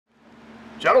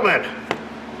Gentlemen,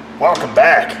 welcome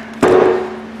back.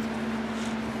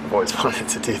 I've always wanted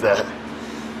to do that.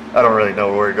 I don't really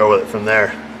know where to go with it from there.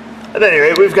 At any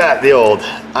rate, we've got the old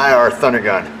IR Thunder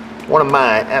Gun. One of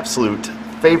my absolute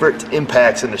favorite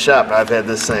impacts in the shop. I've had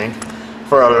this thing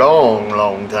for a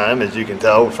long time, as you can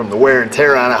tell from the wear and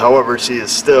tear on it. However, she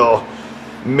is still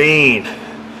mean,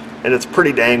 and it's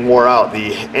pretty dang wore out.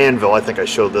 The anvil, I think I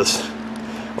showed this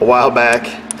a while back,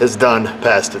 has done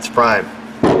past its prime.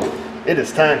 It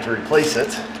is time to replace it.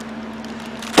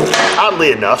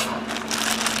 Oddly enough,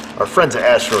 our friends at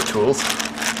Astro Tools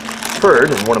heard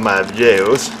in one of my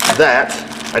videos that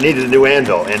I needed a new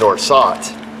anvil and or saw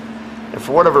it. And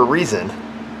for whatever reason,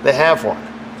 they have one.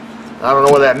 I don't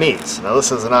know what that means. Now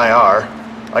this is an IR.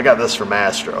 I got this from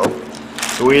Astro.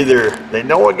 So either they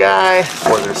know a guy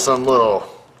or there's some little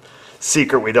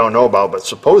secret we don't know about, but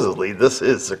supposedly this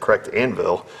is the correct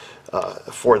anvil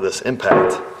for this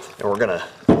impact. And we're gonna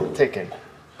take and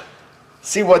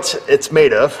see what it's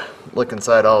made of. Look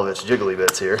inside all of its jiggly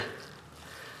bits here.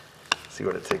 See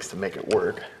what it takes to make it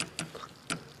work.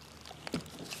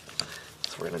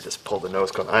 So we're gonna just pull the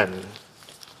nose cone. I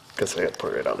guess I gotta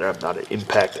put it right out there. I'm not an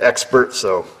impact expert,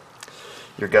 so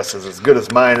your guess is as good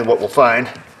as mine and what we'll find.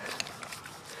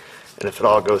 And if it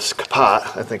all goes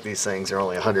kaput, I think these things are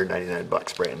only 199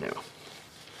 bucks brand new.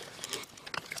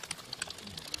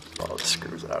 All the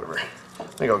screws out of her. I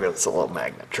think I'll get this a little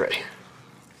magnet tray.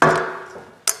 Alright,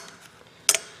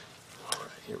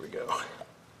 here we go. I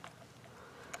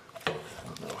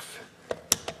don't know if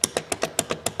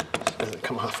it doesn't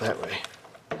come off that way.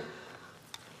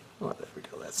 Oh, there we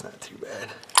go. That's not too bad.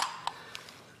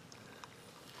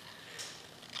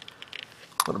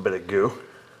 A little bit of goo,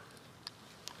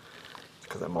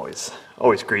 because I'm always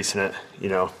greasing it. You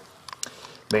know,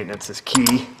 maintenance is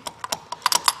key.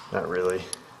 Not really.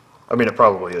 I mean, it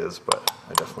probably is, but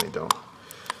I definitely don't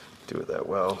do it that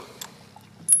well.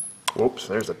 Whoops,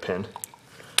 there's a pin.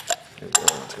 There's the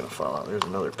other one's going to fall out. There's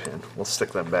another pin. We'll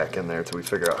stick them back in there until we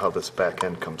figure out how this back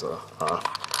end comes off.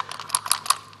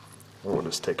 Or we'll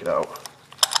just take it out.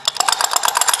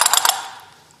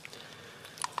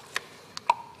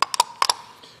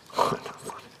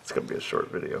 It's going to be a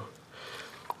short video.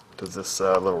 Does this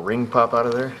little ring pop out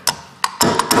of there?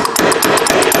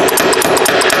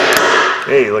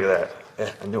 Hey, look at that.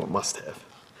 Yeah, I knew it must have.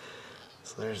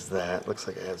 So there's that. Looks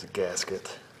like it has a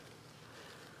gasket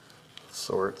of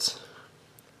sorts.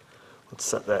 Let's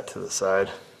set that to the side.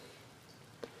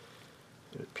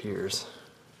 It appears.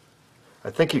 I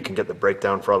think you can get the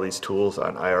breakdown for all these tools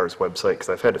on IR's website, because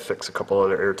I've had to fix a couple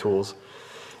other air tools,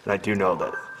 and I do know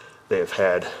that they have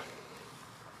had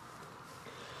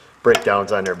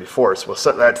breakdowns on there before. So we'll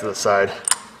set that to the side.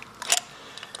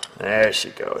 There she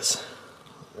goes.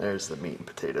 There's the meat and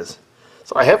potatoes.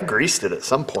 So I have greased it at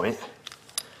some point,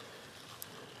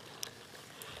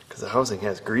 because the housing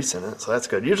has grease in it, so that's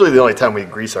good. Usually the only time we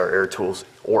grease our air tools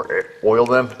or oil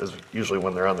them is usually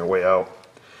when they're on their way out.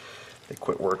 They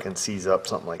quit working, seize up,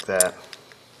 something like that.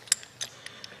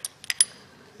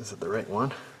 Is it the right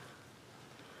one?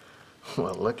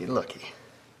 Well, looky. Well,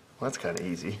 that's kind of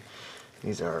easy.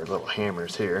 These are our little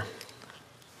hammers here.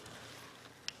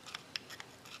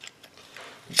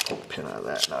 Pull the pin out of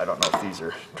that. Now, I don't know if these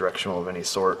are directional of any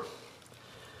sort.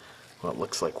 Well, it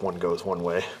looks like one goes one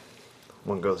way,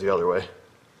 one goes the other way.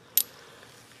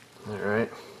 Alright,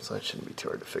 so that shouldn't be too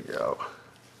hard to figure out.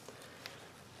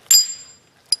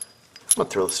 I'm going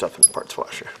to throw the stuff in the parts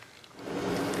washer.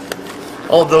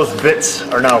 All of those bits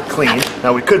are now clean.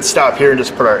 Now we could stop here and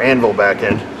just put our anvil back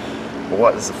in. But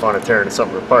what is the fun of tearing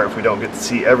something apart if we don't get to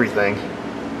see everything?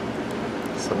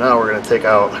 So now we're going to take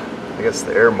out, I guess,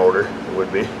 the air motor, it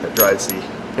would be, that drives the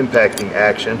impacting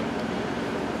action.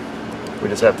 We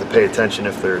just have to pay attention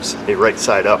if there's a right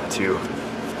side up to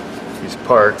these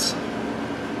parts.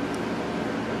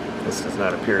 This does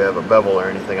not appear to have a bevel or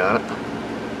anything on it.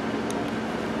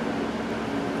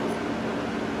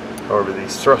 However,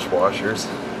 these thrust washers,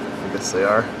 I guess they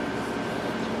are.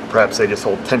 Perhaps they just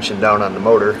hold tension down on the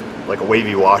motor, like a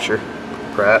wavy washer,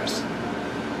 perhaps.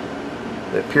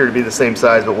 They appear to be the same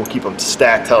size, but we'll keep them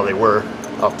stacked how they were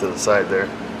off to the side there.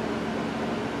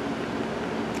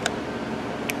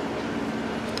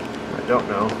 I don't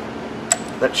know.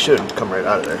 That should come right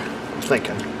out of there, I'm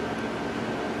thinking.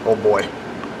 Oh boy.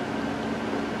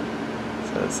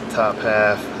 So that's the top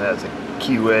half. That has a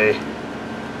keyway.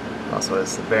 Also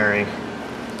has the bearing.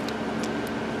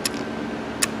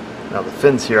 Now the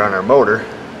fins here on our motor,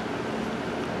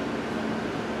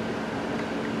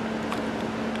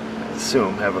 I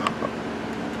assume, have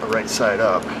a right side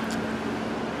up.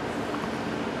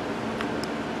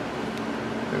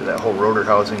 Maybe that whole rotor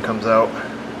housing comes out.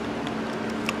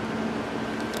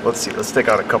 Let's see, let's take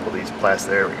out a couple of these plastic.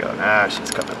 There we go. Nah,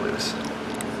 she's coming loose.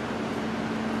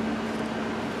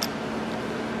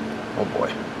 Oh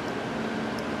boy.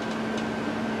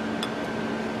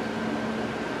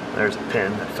 There's a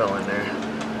pin that fell in there.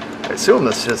 I assume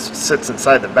this just sits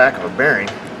inside the back of a bearing.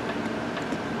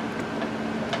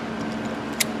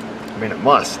 I mean, it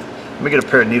must. Let me get a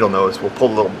pair of needle nose. We'll pull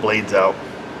the little blades out.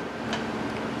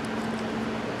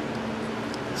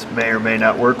 This may or may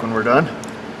not work when we're done.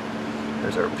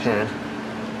 There's our pin.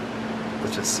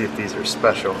 Let's just see if these are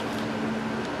special.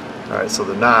 Alright, so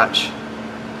the notch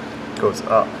goes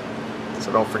up.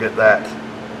 So don't forget that.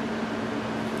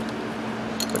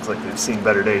 Looks like they've seen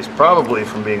better days. Probably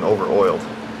from being over-oiled.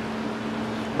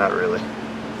 Not really.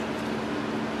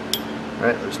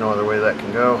 Alright, there's no other way that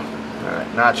can go.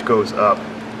 Alright, notch goes up.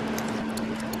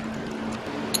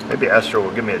 Maybe Astro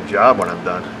will give me a job when I'm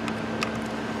done.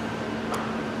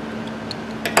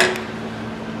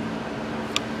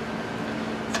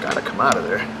 It's got to come out of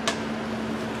there.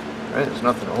 Right, there's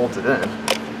nothing to hold it in.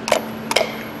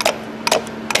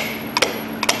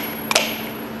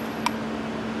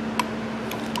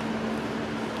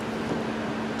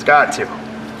 It's got to.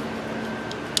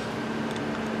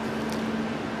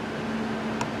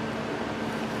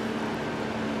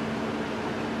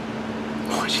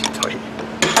 Oh, she's tight.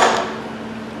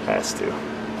 Has to.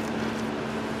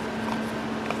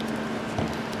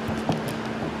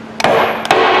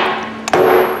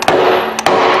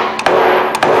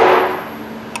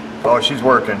 Oh, she's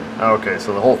working. Okay,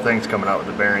 so the whole thing's coming out with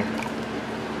the bearing.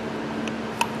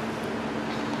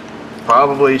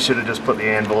 Probably should have just put the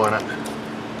anvil in it.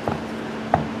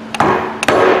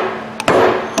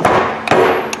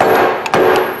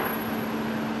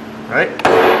 Right?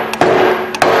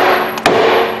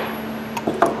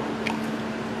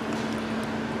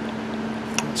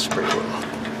 Let's spray a little.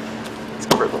 Let's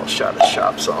give her a little shot of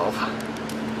shop solve.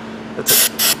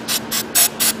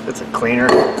 It's a cleaner.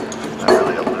 Not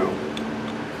really a lube.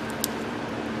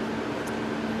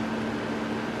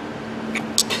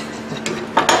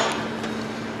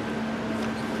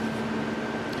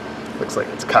 Looks like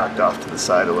it's cocked off to the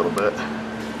side a little bit.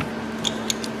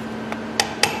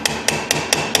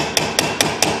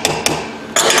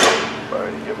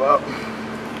 Up.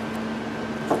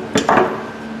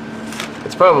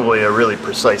 It's probably a really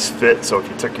precise fit, so if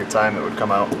you took your time it would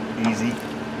come out easy.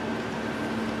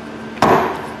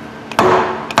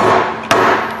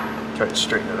 Try to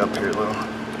straighten it up here a little.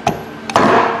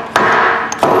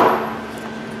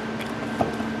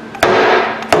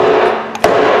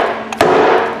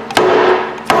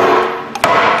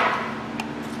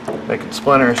 Making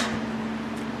splinters.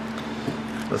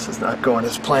 This is not going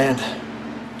as planned.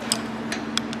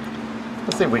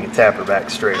 Let's see if we can tap her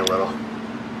back straight a little.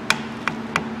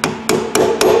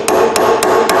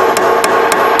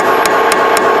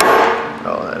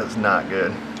 Oh, that is not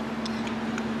good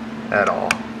at all.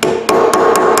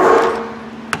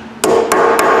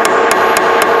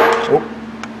 Oh.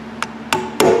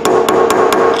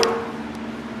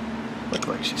 Looks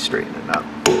like she's straightening up.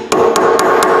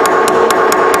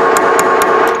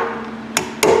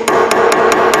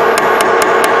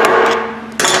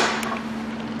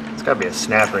 It's got to be a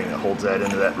snap ring that holds that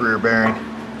into that rear bearing.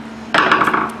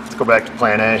 Let's go back to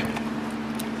plan A.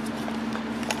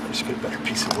 Let's get a better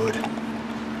piece of wood.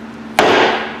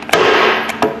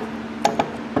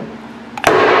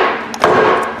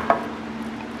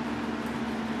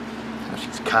 Now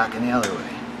she's cocking the other way.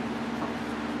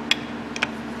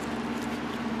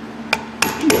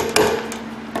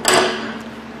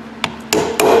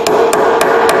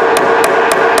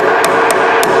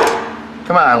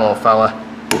 Come on, little fella.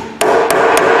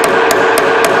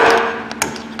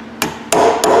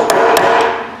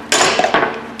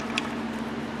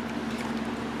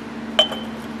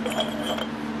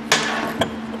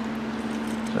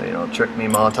 So you don't trick me,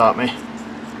 Ma taught me.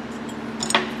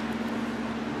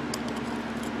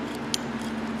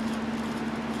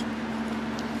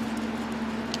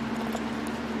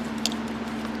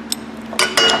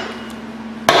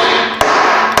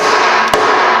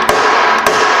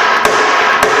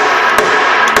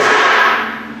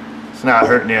 It's not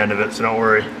hurting the end of it, so don't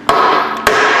worry.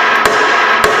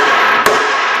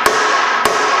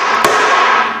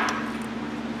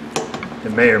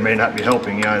 It may or may not be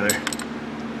helping you either.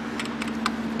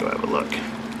 Go have a look.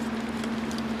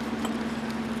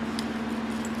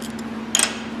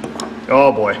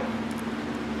 Oh boy.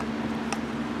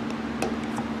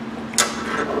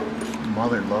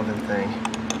 Mother loving thing.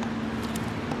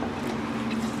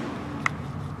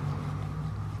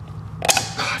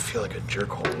 Oh, I feel like a jerk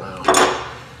hole now.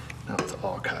 Now it's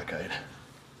all cockeyed.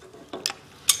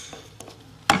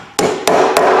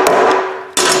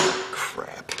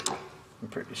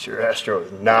 pretty sure Astro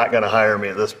is not going to hire me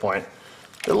at this point.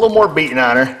 Did a little more beating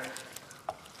on her.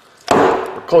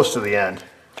 We're close to the end.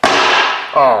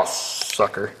 Oh,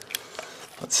 sucker.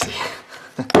 Let's see.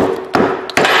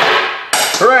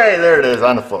 Hooray, there it is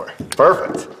on the floor.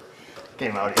 Perfect.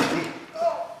 Came out easy.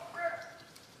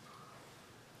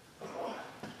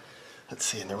 Let's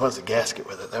see, and there was a gasket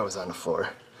with it. That was on the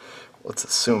floor. Let's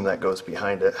assume that goes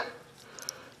behind it.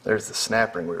 There's the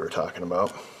snap ring we were talking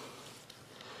about.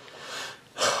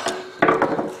 I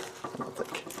don't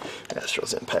think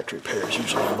Astro's impact repairs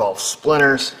usually involve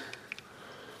splinters.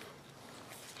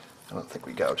 I don't think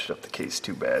we gouged up the case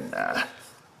too bad. Nah.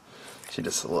 She's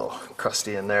just a little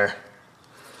crusty in there.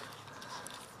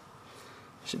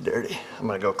 She's dirty. I'm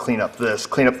going to go clean up this,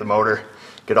 clean up the motor,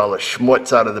 get all the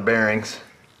schmutz out of the bearings.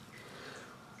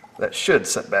 That should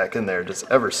set back in there just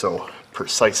ever so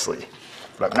precisely.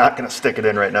 But I'm not going to stick it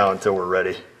in right now until we're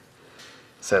ready.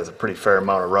 This has a pretty fair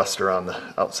amount of rust around the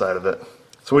outside of it.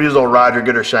 So we use old Roger,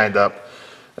 get her shined up.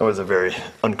 That was a very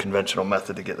unconventional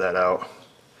method to get that out.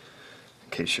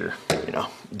 In case you're,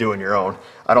 doing your own.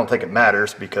 I don't think it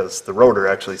matters because the rotor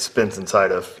actually spins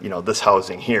inside of, this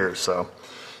housing here. So,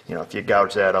 if you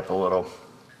gouge that up a little,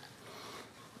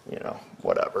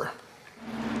 whatever.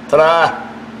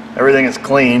 Ta-da! Everything is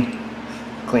clean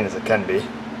as it can be.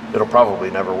 It'll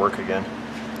probably never work again.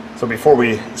 So before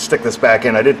we stick this back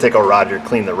in, I did take a Roger,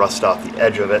 clean the rust off the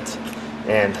edge of it,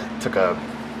 and took a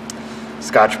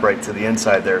Scotch-Brite to the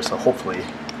inside there, so hopefully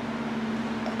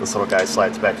this little guy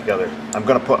slides back together. I'm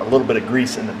going to put a little bit of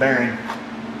grease in the bearing.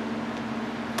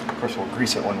 Of course, we'll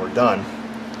grease it when we're done.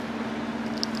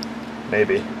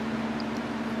 Maybe.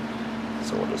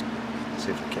 So we'll just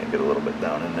see if we can't get a little bit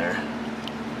down in there.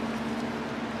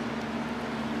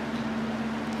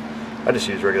 I just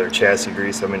use regular chassis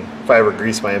grease. I mean, if I ever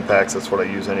grease my impacts, that's what I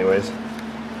use anyways.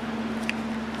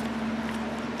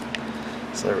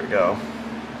 So there we go.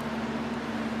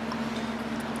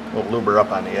 We'll lube her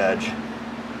up on the edge.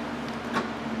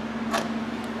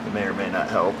 It may or may not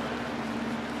help.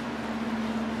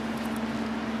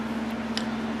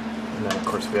 And then of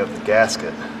course we have the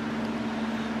gasket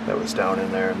that was down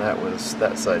in there, and that was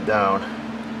that side down.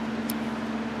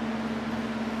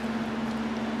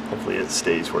 Hopefully it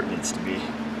stays where it needs to be.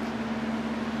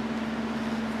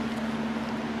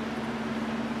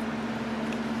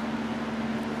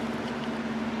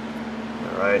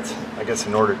 Alright, I guess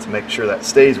in order to make sure that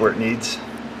stays where it needs,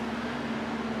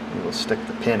 we will stick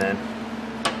the pin in.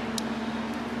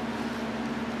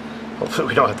 Hopefully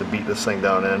we don't have to beat this thing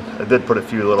down in. I did put a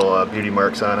few little beauty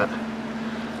marks on it.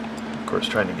 Of course,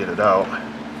 trying to get it out.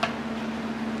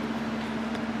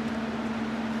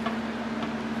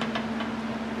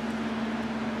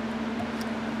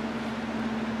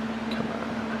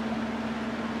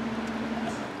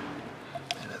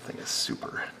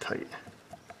 Super tight.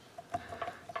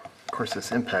 Of course,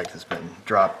 this impact has been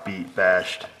dropped, beat,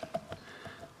 bashed,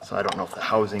 so I don't know if the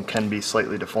housing can be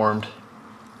slightly deformed. I'm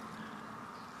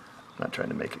not trying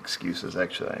to make excuses,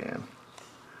 actually I am.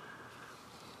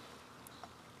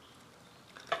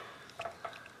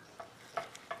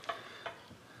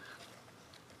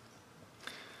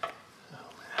 Oh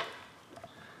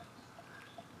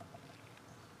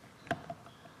man.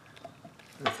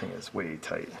 This thing is way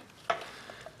tight.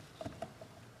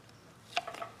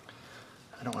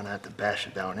 I don't want to have to bash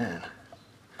it down in.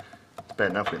 It's bad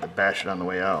enough we have to bash it on the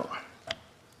way out.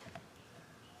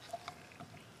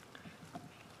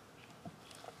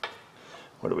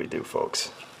 What do we do,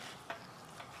 folks?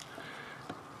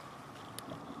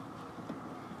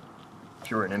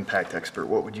 If you were an impact expert,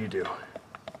 what would you do?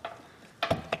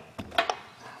 I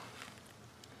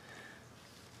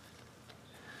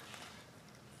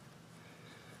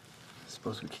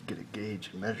suppose we could get a gauge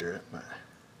and measure it, but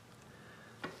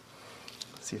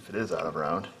see if it is out of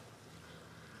round.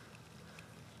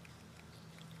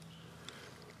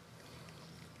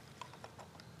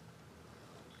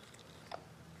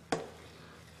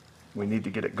 We need to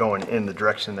get it going in the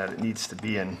direction that it needs to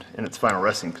be in its final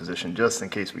resting position, just in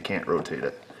case we can't rotate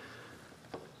it,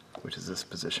 which is this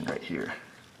position right here.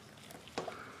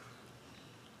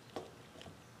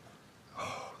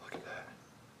 Oh, look at that.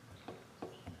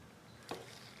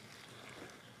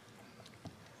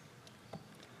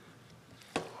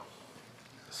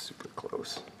 Super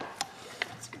close.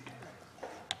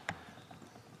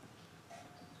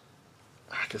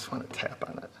 I just want to tap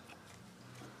on it.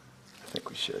 I think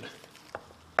we should.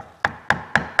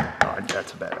 Oh,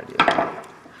 that's a bad idea.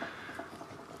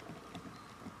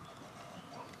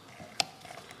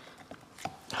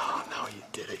 Oh, no, you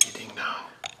did it, you ding dong.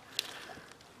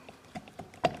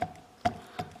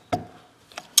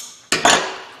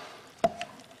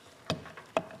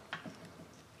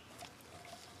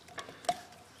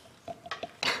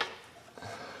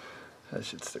 That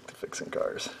should stick to fixing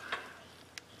cars.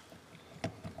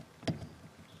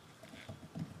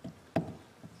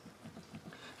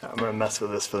 I'm going to mess with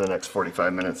this for the next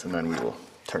 45 minutes and then we will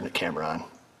turn the camera on. A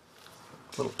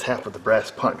little tap with the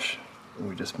brass punch and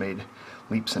we just made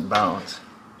leaps and bounds.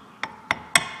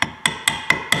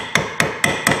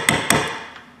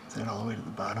 Is that all the way to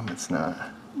the bottom? It's not.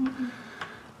 Mm-hmm.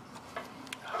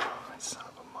 Oh, my son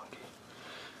of a monkey.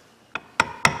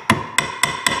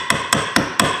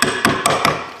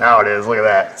 Now it is, look at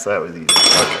that. So that was easy.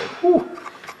 Okay. Whew.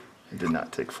 It did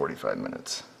not take 45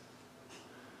 minutes.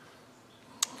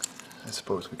 I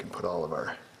suppose we can put all of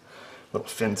our little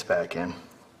fins back in.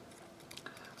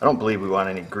 I don't believe we want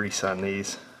any grease on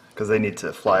these because they need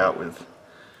to fly out with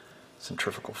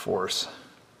centrifugal force.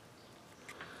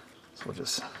 So we'll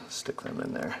just stick them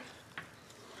in there.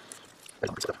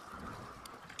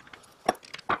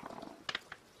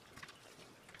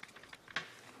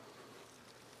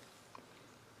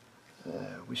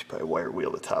 We should probably wire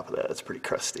wheel the top of that. It's pretty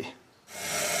crusty.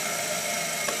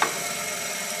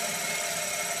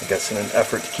 I guess in an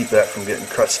effort to keep that from getting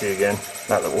crusty again,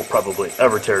 not that we'll probably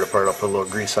ever tear it apart, I'll put a little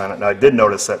grease on it. Now I did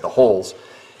notice that the holes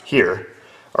here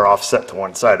are offset to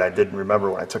one side. I didn't remember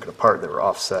when I took it apart they were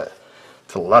offset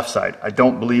to the left side. I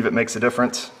don't believe it makes a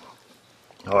difference.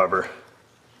 However,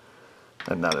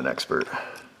 I'm not an expert.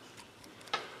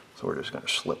 So we're just going to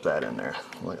slip that in there.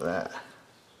 Look at that.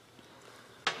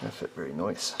 That fit very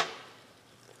nice.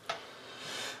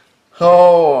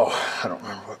 Oh, I don't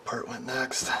remember what part went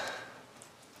next.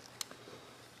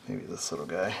 Maybe this little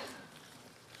guy.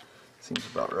 Seems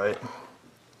about right.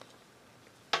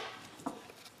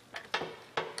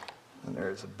 And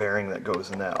there's a bearing that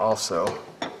goes in that also.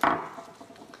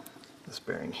 This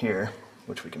bearing here,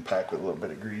 which we can pack with a little bit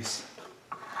of grease.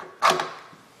 I'm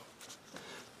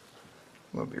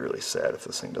going to be really sad if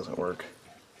this thing doesn't work.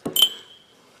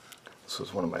 This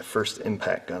was one of my first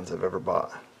impact guns I've ever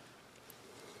bought.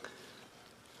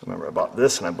 I remember I bought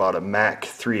this and I bought a Mac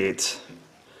 3/8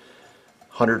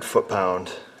 100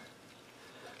 foot-pound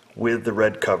with the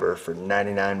red cover for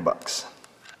 99 bucks.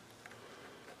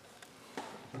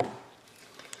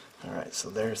 Alright, so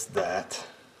there's that.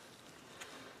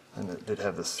 And it did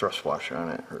have this thrust washer on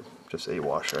it, or just a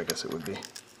washer I guess it would be.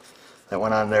 That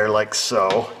went on there like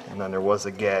so, and then there was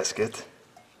a gasket.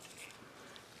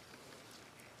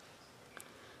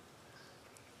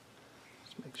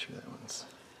 Just make sure that one's,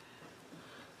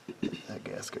 that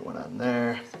gasket went on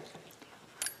there.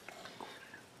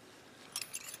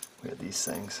 We had these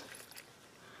things.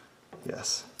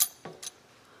 Yes.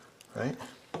 Right?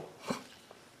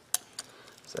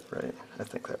 Is that right? I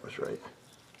think that was right.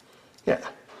 Yeah.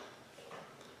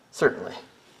 Certainly.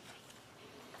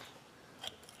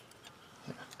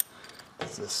 Yeah.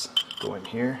 Does this go in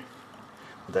here?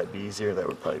 Would that be easier? That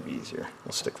would probably be easier.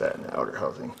 We'll stick that in the outer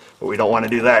housing. But we don't want to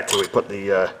do that till we put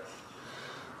the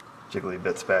jiggly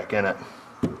bits back in it.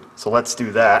 So let's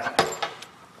do that.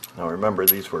 Now remember,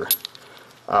 these were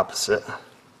opposite,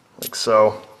 like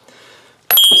so.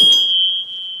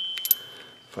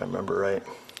 If I remember right.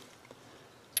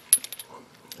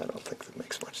 I don't think that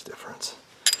makes much difference,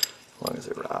 as long as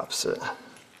they were opposite.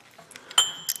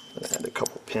 Then I had a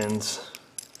couple pins.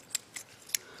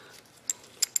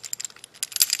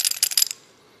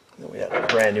 And then we had a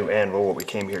brand new anvil, what we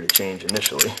came here to change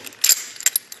initially.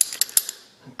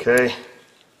 Okay,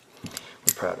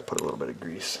 we probably have to put a little bit of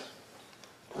grease.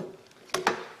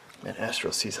 Man, Astro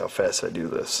sees how fast I do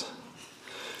this.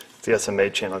 If the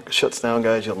SMA channel shuts down,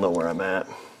 guys, you'll know where I'm at.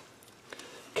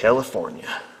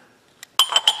 California.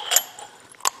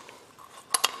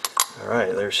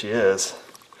 Alright, there she is.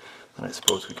 And I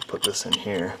suppose we could put this in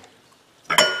here.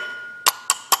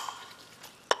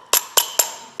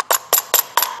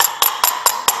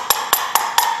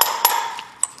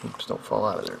 Oops, don't fall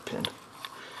out of there, pin.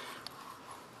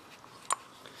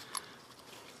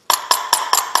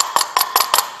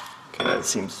 Okay, that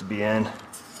seems to be in.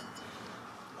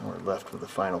 And we're left with the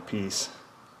final piece.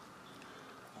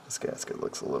 This gasket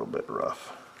looks a little bit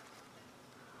rough.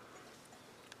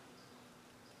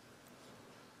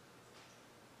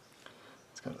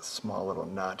 It's got a small little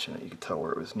notch in it. You can tell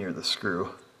where it was near the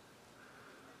screw.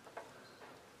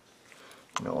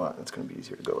 You know what? It's going to be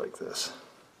easier to go like this.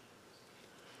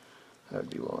 I'd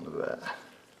be willing to bet.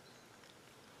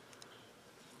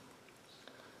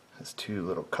 Has two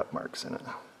little cut marks in it.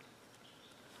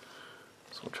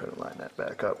 So we'll try to line that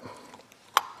back up.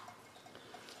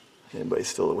 Anybody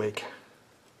still awake?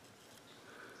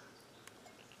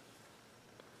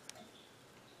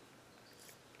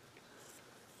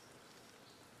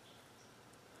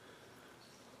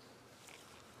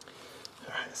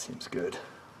 Alright, seems good.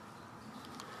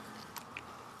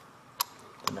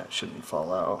 And that shouldn't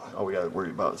fall out. All we got to worry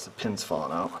about is the pins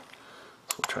falling out.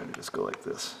 So we'll try to just go like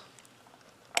this.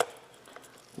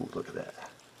 Ooh, look at that.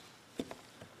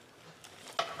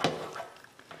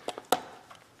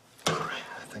 Alright,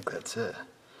 I think that's it.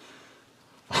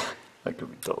 I could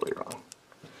be totally wrong.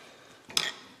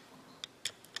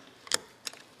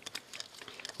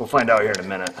 We'll find out here in a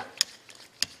minute.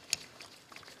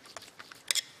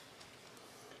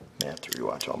 I have to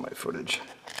rewatch all my footage.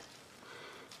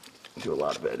 Do a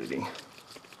lot of editing.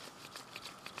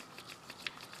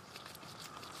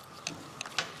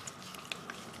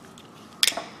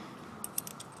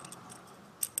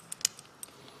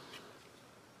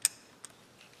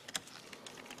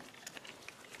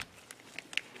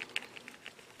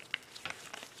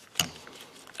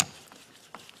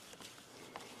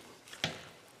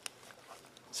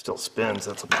 Still spins,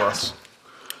 that's a plus.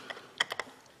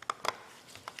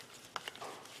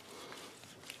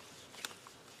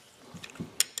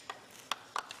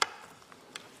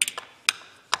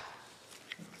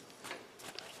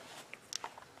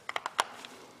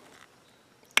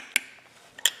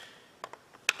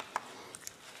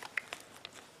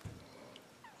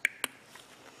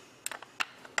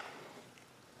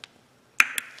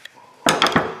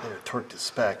 There, torque to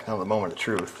spec, now the moment of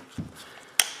truth.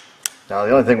 Now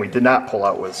the only thing we did not pull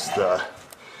out was the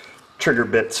trigger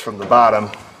bits from the bottom.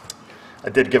 I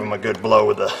did give them a good blow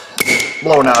with the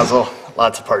blow nozzle,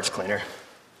 lots of parts cleaner.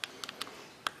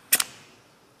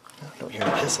 Don't hear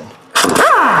me hissing.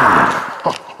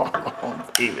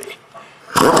 Oh, baby.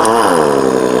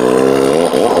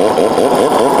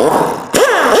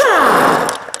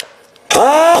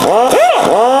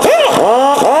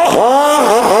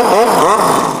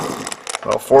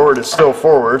 Well, forward is still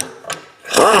forward.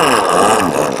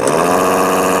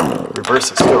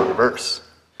 Reverse is still reverse.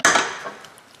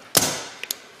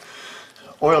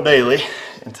 Oil daily,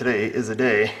 and today is a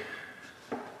day.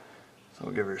 So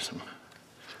we'll give her some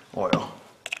oil.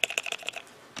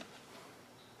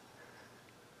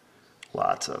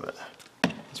 Lots of it.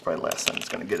 It's probably the last time it's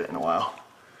going to get it in a while.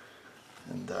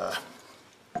 And I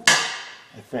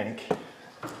think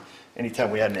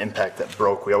anytime we had an impact that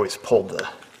broke, we always pulled the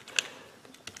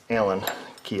Allen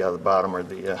key out of the bottom, or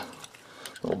the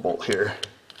little bolt here,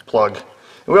 plug.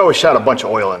 And we always shot a bunch of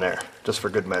oil in there, just for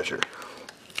good measure.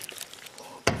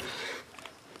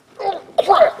 Oh,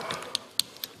 crap!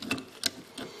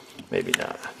 Maybe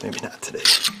not today.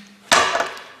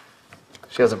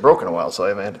 She hasn't broken in a while, so I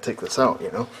haven't had to take this out,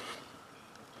 you know.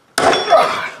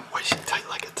 Why is she tight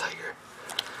like a tiger?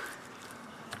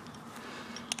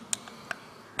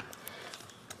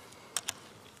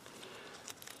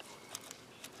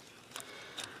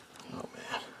 Oh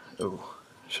man, ooh,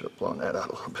 should have blown that out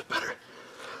a little bit better.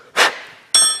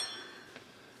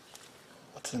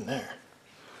 What's in there?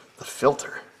 The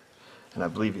filter. And I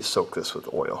believe you soak this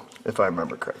with oil, if I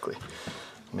remember correctly.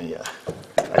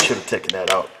 I should have taken that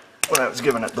out when I was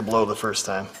giving it the blow the first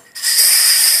time.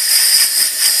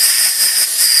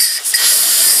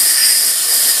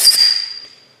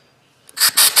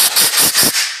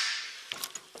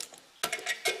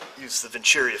 Use the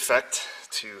Venturi effect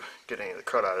to get any of the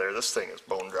crud out of there. This thing is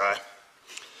bone dry.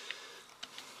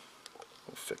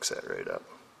 We'll fix that right up.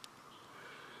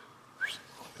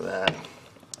 Look at that.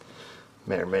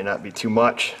 May or may not be too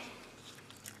much.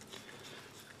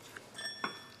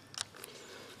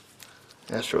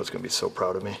 Astro is going to be so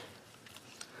proud of me.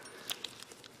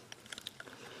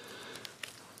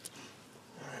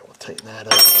 Alright, we'll tighten that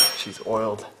up. She's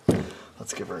oiled.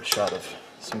 Let's give her a shot of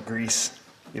some grease,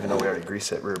 even though we already greased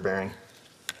that rear bearing.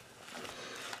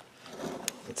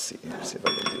 Let's see here, see if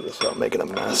I can do this without making a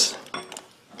mess.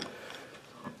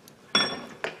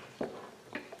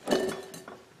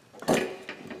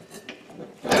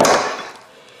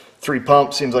 Three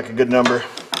pumps seems like a good number.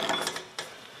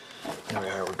 There we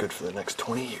are, we're good for the next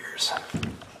 20 years.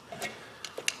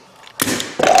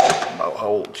 About how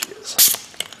old she is.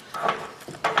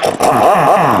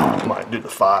 Might do the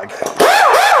fog.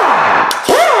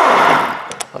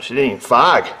 Oh, she didn't even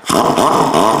fog.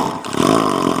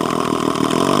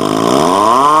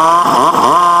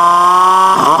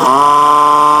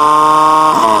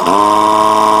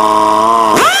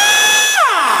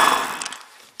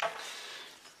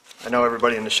 I know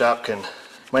everybody in the shop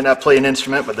might not play an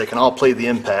instrument, but they can all play the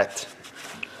impact.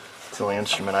 It's the only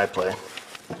instrument I play.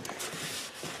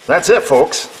 That's it,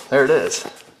 folks. There it is.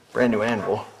 Brand new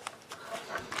anvil.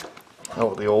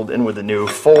 Oh, the old in with the new.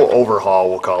 Full overhaul,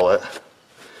 we'll call it.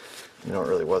 You know, it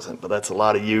really wasn't, but that's a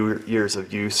lot of years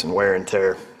of use and wear and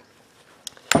tear.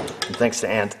 And thanks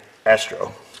to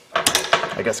Astro,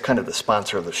 I guess kind of the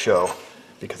sponsor of the show,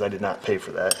 because I did not pay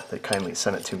for that. They kindly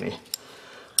sent it to me.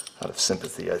 out of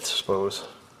sympathy, I suppose.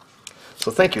 So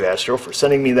thank you, Astro, for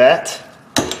sending me that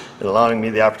and allowing me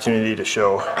the opportunity to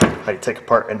show how you take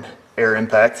apart an air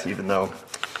impact, even though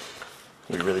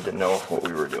we really didn't know what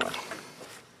we were doing.